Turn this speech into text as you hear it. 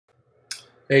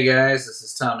Hey guys, this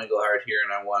is Tom Englehart here,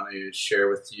 and I want to share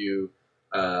with you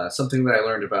something that I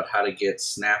learned about how to get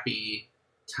snappy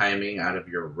timing out of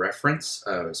your reference,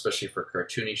 especially for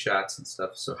cartoony shots and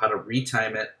stuff. So how to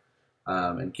retime it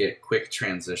and get quick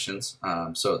transitions.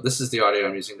 So this is the audio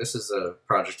I'm using. This is a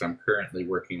project I'm currently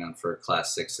working on for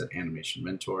Class 6 at Animation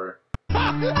Mentor.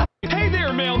 Hey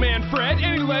there, Mailman Fred.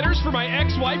 Any letters for my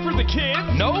ex-wife or the kids?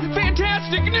 No?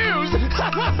 Fantastic news!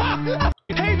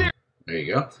 Hey there. There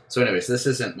you go. So anyways, this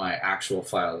isn't my actual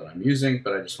file that I'm using,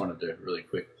 but I just wanted to really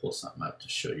quick pull something up to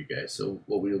show you guys. So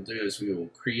what we'll do is we will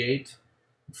create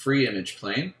a free image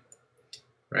plane,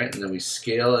 right? And then we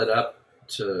scale it up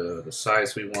to the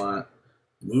size we want,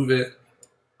 move it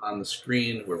on the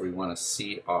screen where we want to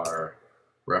see our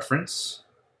reference,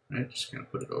 right? Just kind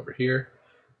of put it over here.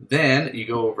 Then you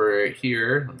go over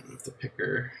here, let me move the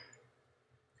picker,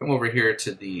 come over here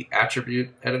to the attribute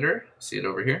editor, see it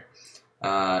over here.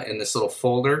 In this little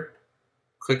folder,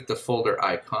 click the folder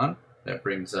icon that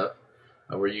brings up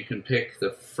where you can pick the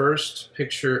first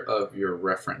picture of your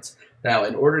reference. Now,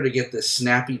 in order to get this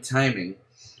snappy timing,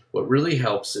 what really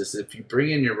helps is if you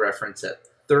bring in your reference at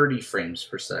 30 frames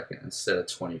per second instead of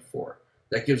 24.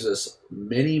 That gives us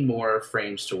many more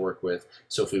frames to work with.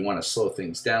 So if we want to slow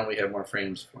things down, we have more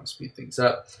frames. If we want to speed things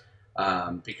up.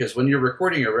 Because when you're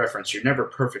recording a reference, you're never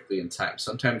perfectly in time.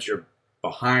 Sometimes you're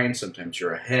behind, sometimes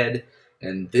you're ahead.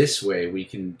 And this way we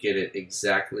can get it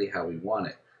exactly how we want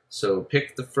it. So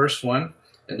pick the first one,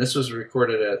 and this was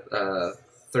recorded at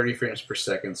 30 frames per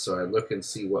second, so I look and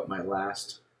see what my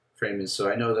last frame is.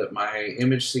 So I know that my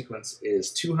image sequence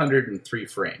is 203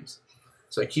 frames.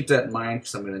 So I keep that in mind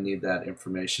because I'm going to need that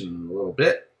information in a little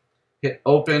bit. Hit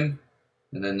open,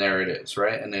 and then there it is,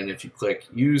 right? And then if you click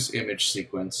use image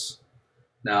sequence,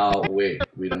 now wait,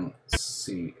 we don't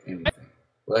see anything.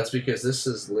 Well, that's because this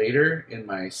is later in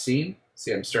my scene.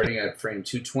 See, I'm starting at frame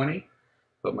 220,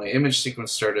 but my image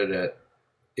sequence started at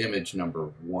image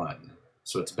number 1.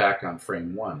 So it's back on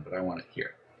frame 1, but I want it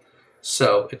here.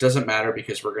 So it doesn't matter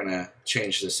because we're going to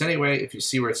change this anyway. If you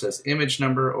see where it says image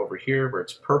number over here, where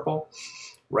it's purple,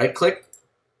 right click,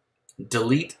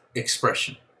 delete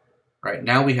expression. Right,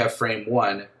 now we have frame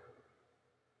 1,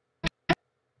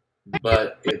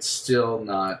 but it's still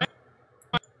not,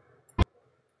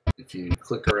 if you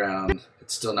click around,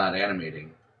 it's still not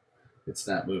animating. It's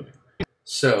not moving.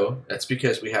 So that's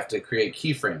because we have to create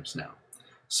keyframes now.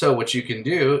 So what you can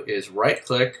do is right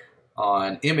click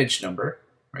on image number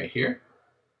right here,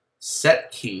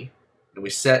 set key, and we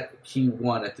set key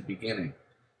 1 at the beginning.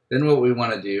 Then what we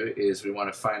want to do is we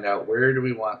want to find out where do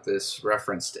we want this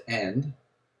reference to end,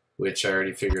 which I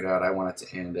already figured out. I want it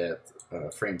to end at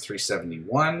frame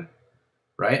 371.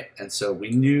 Right? And so we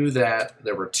knew that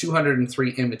there were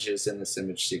 203 images in this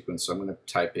image sequence, so I'm going to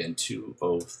type in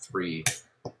 203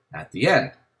 at the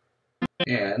end.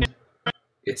 And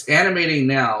it's animating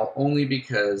now only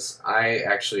because I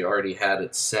actually already had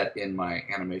it set in my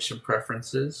animation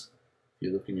preferences. If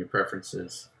you look in your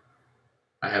preferences,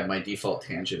 I have my default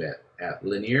tangent at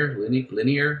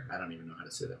linear. I don't even know how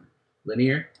to say that.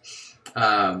 Linear.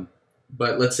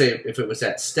 But let's say if it was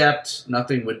at stepped,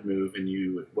 nothing would move, and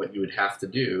what you would have to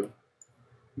do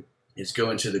is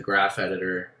go into the graph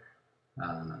editor,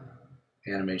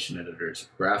 animation editor's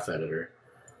graph editor,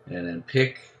 and then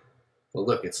pick, well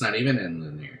look, it's not even in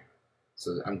linear.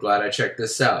 So I'm glad I checked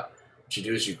this out. What you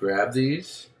do is you grab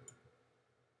these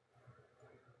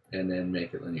and then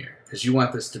make it linear. Because you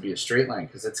want this to be a straight line,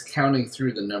 because it's counting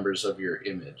through the numbers of your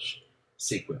image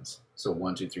sequence. So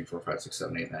 1, 2, 3, 4, 5, 6,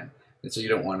 7, 8, 9. And so you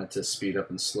don't want it to speed up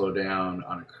and slow down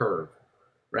on a curve,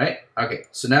 right? Okay,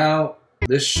 so now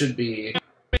this should be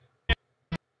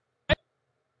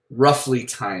roughly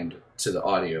timed to the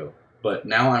audio, but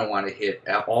now I want to hit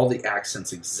all the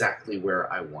accents exactly where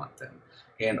I want them,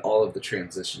 and all of the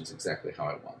transitions exactly how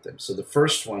I want them. So the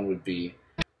first one would be,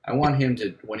 I want him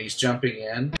to, when he's jumping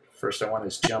in, first I want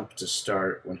his jump to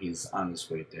start when he's on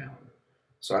his way down.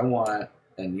 So I want,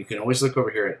 and you can always look over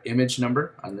here at image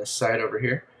number on this side over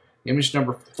here. Image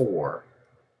number 4.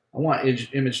 I want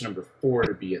image number 4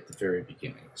 to be at the very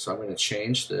beginning. So I'm going to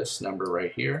change this number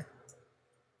right here.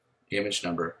 Image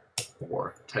number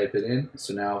 4. Type it in.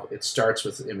 So now it starts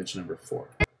with image number 4.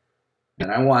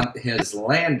 And I want his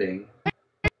landing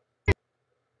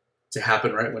to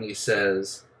happen right when he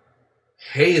says,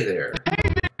 "Hey there."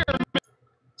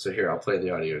 So here, I'll play the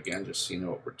audio again just so you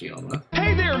know what we're dealing with.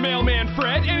 Hey there, Mailman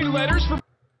Fred. Any letters for...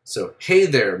 So, "Hey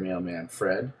there, Mailman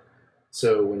Fred."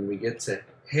 So when we get to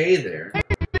 "hey there,"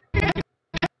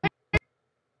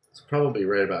 it's probably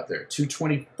right about there.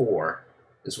 224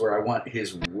 is where I want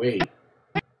his weight.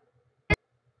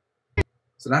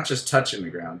 So not just touching the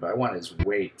ground, but I want his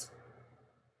weight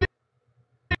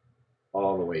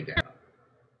all the way down.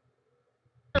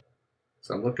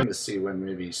 So I'm looking to see when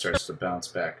maybe he starts to bounce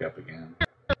back up again.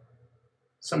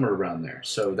 Somewhere around there.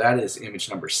 So that is image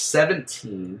number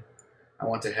 17. I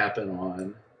want to happen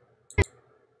on, I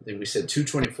think we said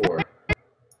 224.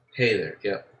 Hey there,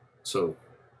 yep. So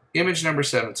image number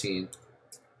 17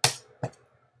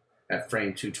 at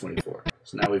frame 224.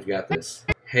 So now we've got this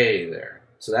hey there.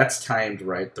 So that's timed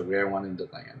right the way I want him to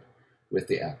land with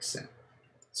the accent.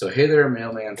 So hey there,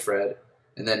 Mailman Fred.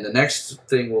 And then the next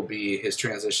thing will be his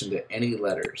transition to any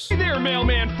letters. Hey there,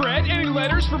 Mailman Fred. Any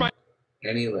letters for my...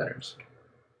 Any letters.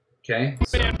 Okay?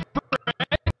 So when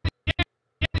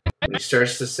he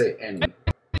starts to say any.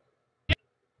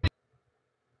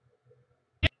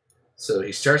 So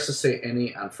he starts to say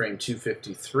any on frame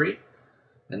 253.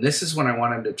 And this is when I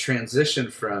want him to transition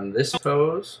from this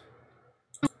pose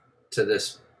to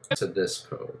this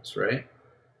pose, right?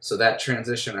 So that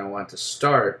transition I want to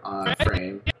start on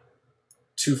frame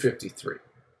 253.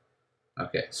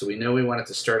 Okay, so we know we want it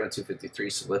to start on 253,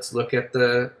 so let's look up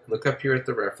here at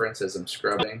the reference as I'm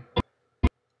scrubbing.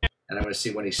 And I'm going to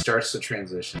see when he starts to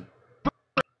transition.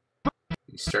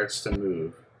 He starts to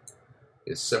move.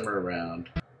 Is somewhere around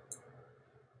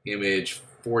image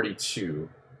 42.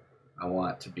 I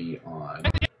want to be on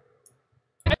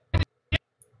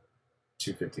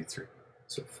 253.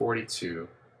 So 42.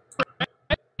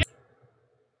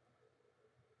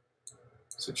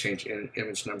 So change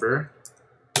image number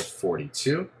to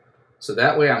 42. So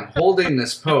that way I'm holding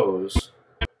this pose,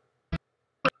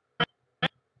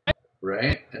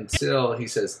 right, until he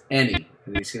says any,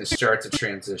 and he's going to start to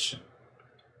transition.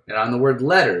 And on the word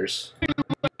letters,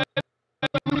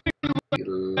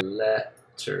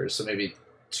 so maybe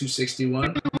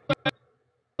 261,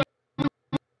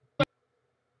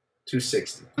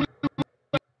 260.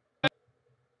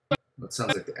 That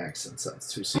sounds like the accent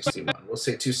sounds, 261. We'll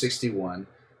say 261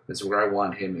 is where I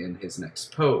want him in his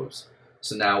next pose.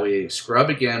 So now we scrub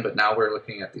again, but now we're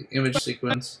looking at the image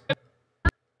sequence.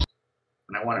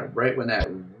 And I want it right when that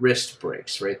wrist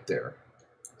breaks, right there.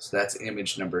 So that's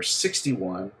image number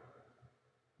 61.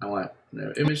 I want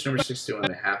image number 61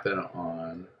 to happen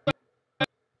on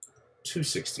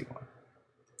 261.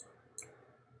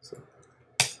 So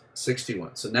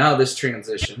 61. So now this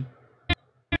transition,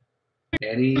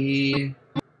 any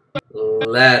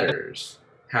letters,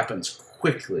 happens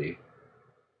quickly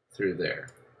through there,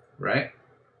 right?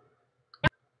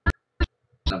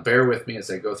 Now bear with me as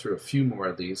I go through a few more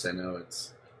of these. I know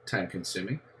it's time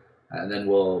consuming. And then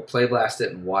we'll play blast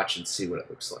it and watch and see what it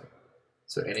looks like.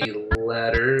 So any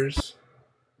letters,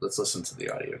 let's listen to the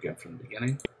audio again from the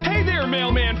beginning. Hey there,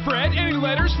 Mailman Fred. Any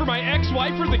letters for my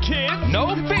ex-wife or the kids? No?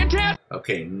 Fantastic.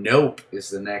 Okay, nope is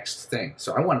the next thing.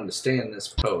 So I want him to stay in this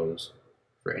pose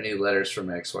for any letters from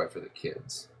my ex-wife or the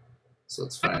kids. So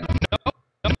let's find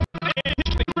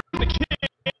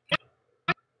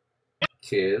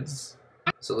kids.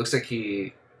 So it looks like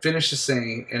he finishes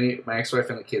saying my ex-wife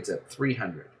and the kids at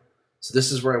 300. So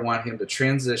this is where I want him to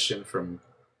transition from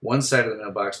one side of the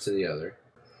mailbox to the other.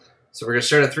 So we're going to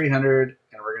start at 300,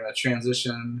 and we're going to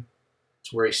transition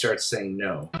to where he starts saying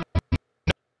no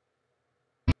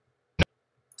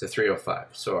to 305.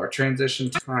 So our transition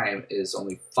time is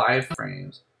only 5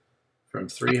 frames from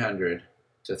 300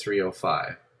 to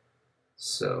 305.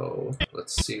 So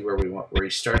let's see where he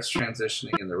starts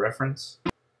transitioning in the reference.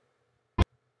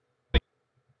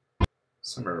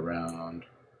 Somewhere around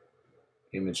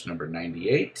image number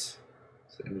 98.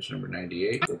 So image number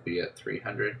 98 will be at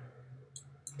 300.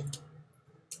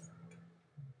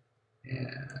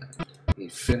 And he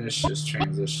finishes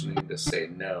transitioning to say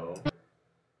no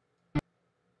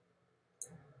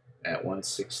at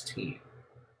 116.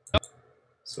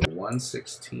 So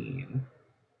 116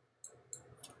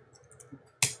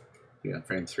 be on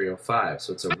frame 305.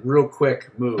 So it's a real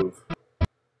quick move.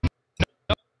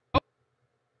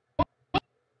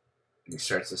 He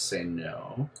starts to say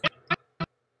no.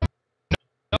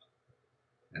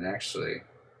 And actually,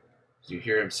 you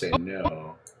hear him say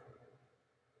no.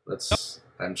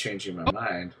 I'm changing my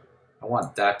mind. I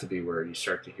want that to be where you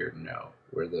start to hear no,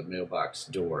 where the mailbox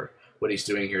door. What he's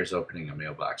doing here is opening a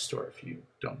mailbox door, if you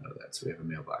don't know that. So we have a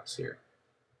mailbox here.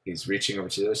 He's reaching over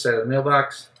to the other side of the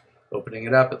mailbox, opening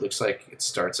it up. It looks like it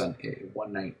starts on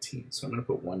 119. So I'm going to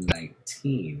put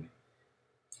 119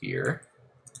 here.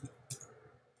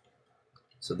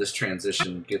 So this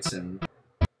transition gets him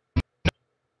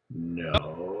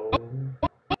no.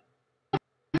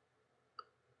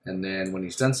 And then when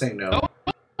he's done saying no,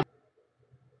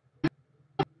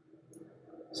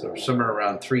 so somewhere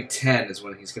around 310 is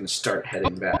when he's going to start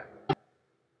heading back.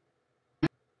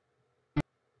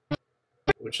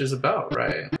 Which is about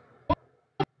right.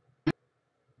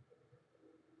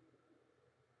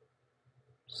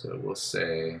 So we'll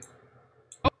say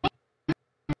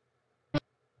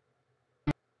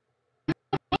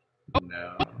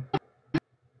no.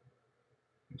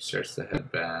 He starts to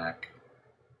head back.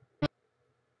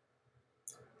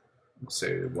 We'll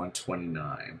say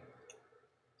 129.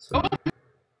 So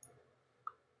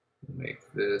we'll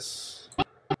make this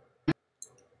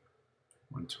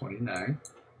 129.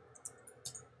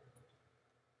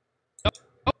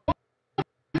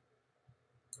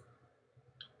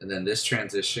 And then this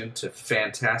transition to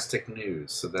fantastic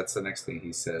news. So that's the next thing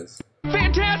he says.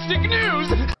 Fantastic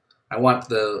news! I want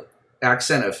the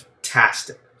accent of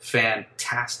tastic,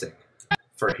 fantastic,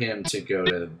 for him to go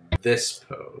to this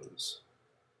pose.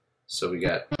 So we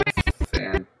got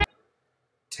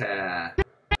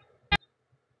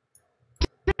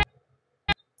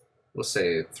we'll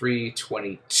say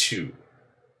 322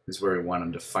 is where we want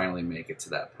him to finally make it to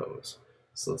that pose.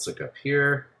 So let's look up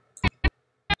here.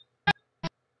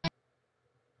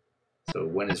 So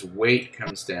when his weight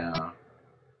comes down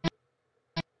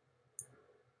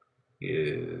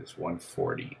is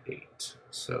 148.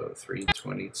 So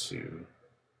 322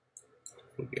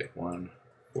 will get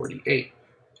 148.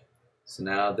 So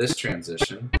now this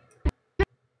transition,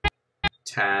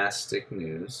 tastic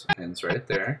news, ends right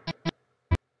there.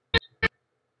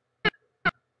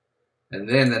 And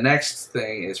then the next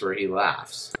thing is where he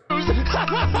laughs. Ha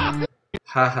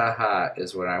ha ha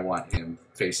is what I want him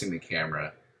facing the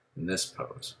camera in this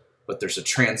pose. But there's a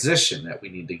transition that we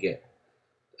need to get.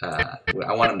 I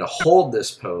want him to hold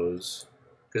this pose,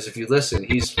 because if you listen,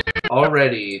 he's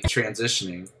already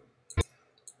transitioning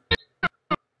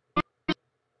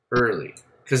early.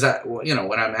 Because you know,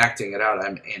 when I'm acting it out,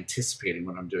 I'm anticipating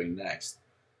what I'm doing next.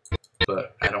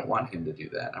 But I don't want him to do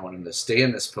that. I want him to stay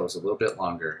in this pose a little bit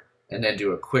longer and then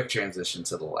do a quick transition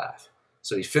to the laugh.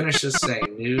 So he finishes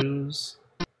saying news.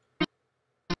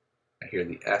 I hear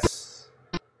the S.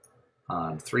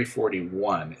 On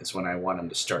 341 is when I want him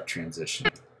to start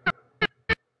transitioning.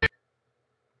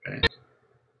 Okay.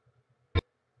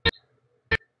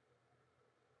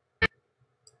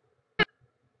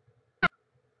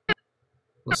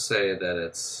 We'll say that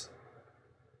it's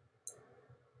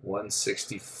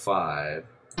 165.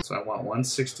 So I want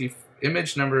 160,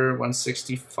 image number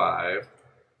 165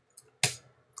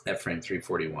 at frame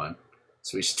 341.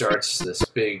 So he starts this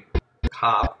big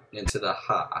hop into the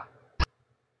ha.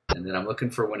 And then I'm looking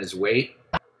for when his weight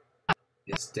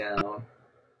is down.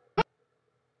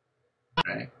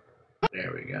 Right,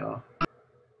 there we go.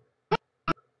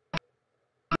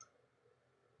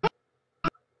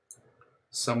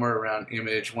 Somewhere around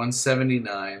image 179,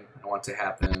 I want to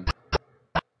happen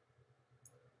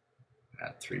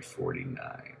at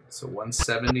 349. So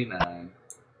 179.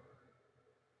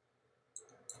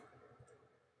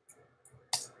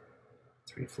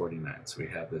 349. So we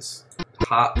have this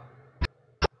hop.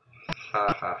 Ha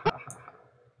ha ha ha ha.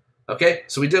 Okay,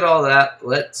 so we did all that.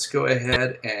 Let's go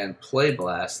ahead and play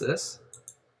blast this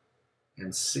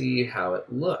and see how it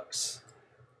looks.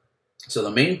 So the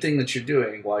main thing that you're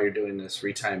doing while you're doing this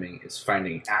retiming is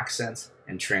finding accents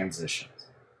and transitions.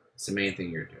 It's the main thing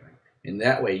you're doing. And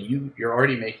that way you're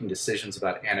already making decisions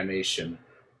about animation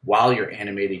while you're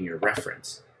animating your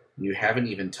reference. You haven't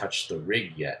even touched the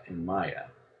rig yet in Maya.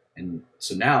 And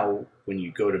so now when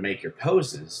you go to make your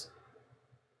poses,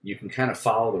 you can kind of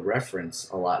follow the reference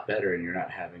a lot better, and you're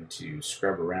not having to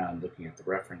scrub around looking at the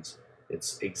reference.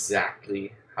 It's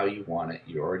exactly how you want it.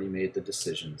 You already made the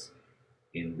decisions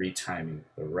in retiming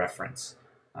the reference.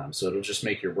 So it'll just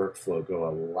make your workflow go a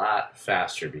lot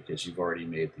faster because you've already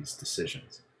made these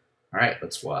decisions. All right,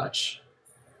 let's watch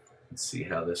and see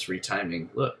how this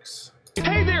retiming looks.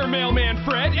 Hey there, Mailman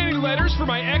Fred. Any letters for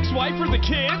my ex-wife or the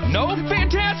kids? No?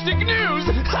 Fantastic news!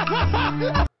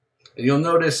 And you'll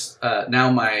notice now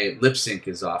my lip sync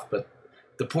is off, but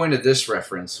the point of this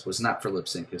reference was not for lip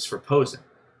sync, it's for posing,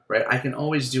 right? I can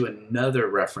always do another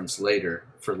reference later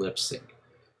for lip sync.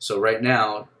 So right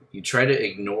now, you try to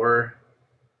ignore,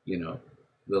 you know,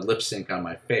 the lip sync on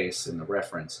my face in the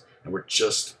reference, and we're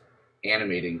just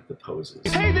animating the poses.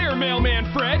 Hey there,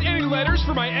 Mailman Fred. Any letters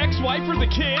for my ex-wife or the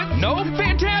kids? No?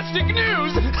 Fantastic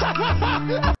news!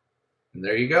 And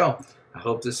there you go. I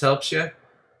hope this helps you.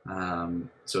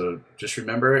 So just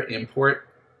remember, import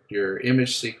your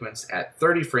image sequence at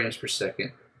 30 frames per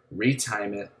second,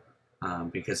 retime it,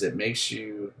 because it makes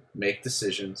you make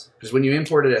decisions. Because when you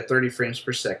import it at 30 frames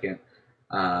per second,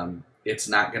 it's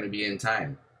not going to be in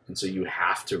time. And so you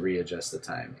have to readjust the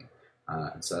timing.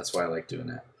 And so that's why I like doing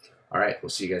that. All right, we'll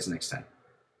see you guys next time.